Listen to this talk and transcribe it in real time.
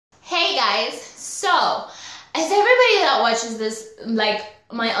guys, so as everybody that watches this, like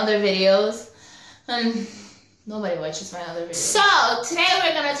my other videos, nobody watches my other videos. So today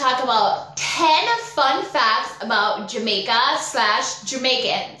we're gonna talk about 10 fun facts about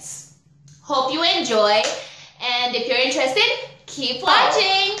Jamaica/Jamaicans. Hope you enjoy, and if you're interested, keep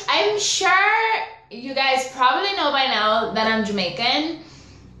watching. I'm sure you guys probably know by now that I'm Jamaican.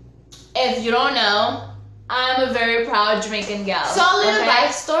 If you don't know, I'm a very proud Jamaican gal. So a little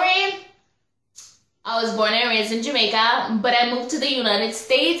backstory. I was born and raised in Jamaica, but I moved to the United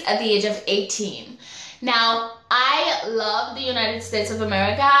States at the age of 18. Now, I love the United States of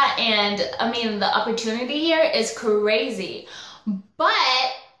America, and I mean, the opportunity here is crazy.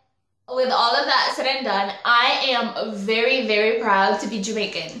 But with all of that said and done, I am very, very proud to be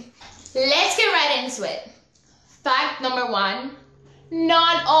Jamaican. Let's get right into it. Fact number 1.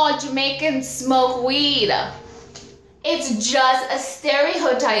 Not all Jamaicans smoke weed. It's just a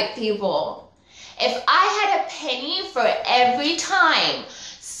stereotype, people. If I had a penny for every time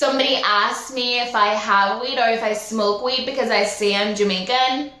somebody asks me if I have weed or if I smoke weed because I say I'm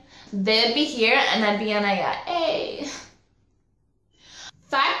Jamaican, they'd be here and I'd be on a hey.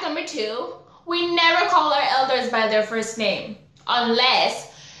 Fact number 2, we never call our elders by their first name unless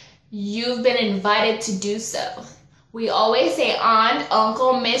you've been invited to do so. We always say aunt,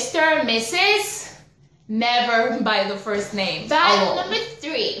 uncle, Mr., Mrs., never by the first name. Fact number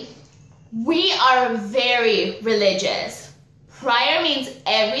 3, we are very religious. Prayer means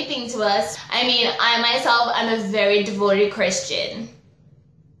everything to us. I mean, I myself, I'm a very devoted Christian.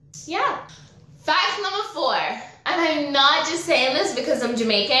 Yeah. Fact number 4, and I'm not just saying this because I'm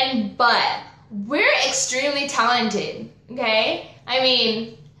Jamaican, but we're extremely talented, okay? I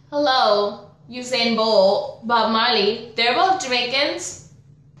mean, hello, Usain Bolt, Bob Marley, they're both Jamaicans.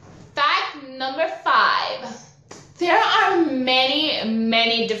 Fact number 5, there are many,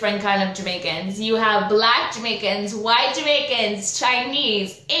 many different kinds of Jamaicans. You have black Jamaicans, white Jamaicans,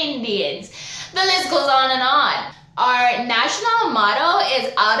 Chinese, Indians. The list goes on and on. Our national motto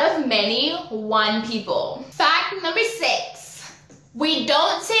is out of many, one people. Fact number 6, we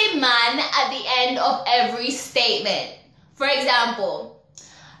don't say man at the end of every statement. For example,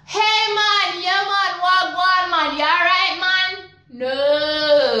 hey man, yeah man, wagwan man, you alright man?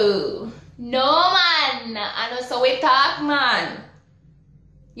 No man, I know so we talk man.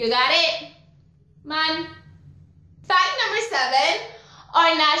 You got it? Man. Fact number 7,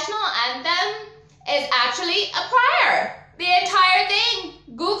 our national anthem is actually a prayer. The entire thing.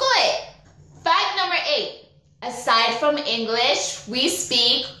 Google it. Fact number 8, aside from English, we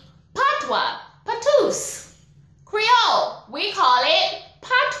speak Patois, Patus, Creole. We call it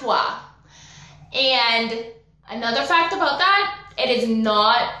Patois. And another fact about that, it is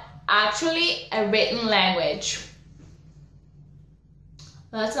not actually a written language.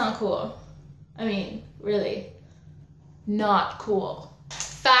 That's not cool. I mean, really, not cool.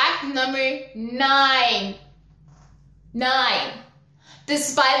 Fact number 9.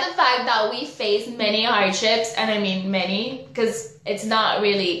 Despite the fact that we face many hardships, and I mean many, because it's not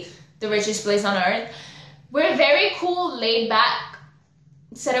really the richest place on earth, we're very cool, laid back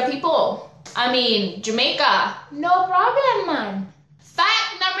set of people. I mean, Jamaica, no problem, man.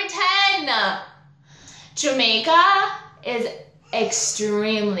 Fact number 10. Jamaica is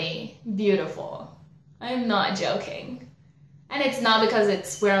extremely beautiful. I'm not joking. And it's not because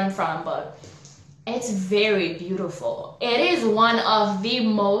it's where I'm from, but it's very beautiful. It is one of the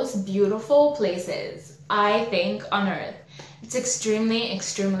most beautiful places, I think, on earth. It's extremely,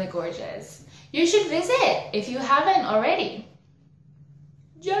 extremely gorgeous. You should visit if you haven't already.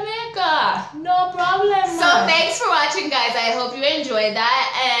 Jamaica, no problem. So thanks for watching, guys. I hope you enjoyed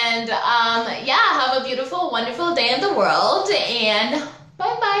that. And yeah, have a beautiful, wonderful day in the world. And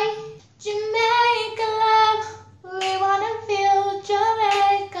bye-bye. Jamaica love. We wanna feel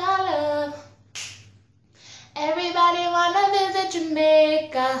Jamaica love. Everybody wanna visit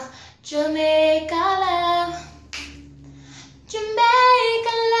Jamaica. Jamaica.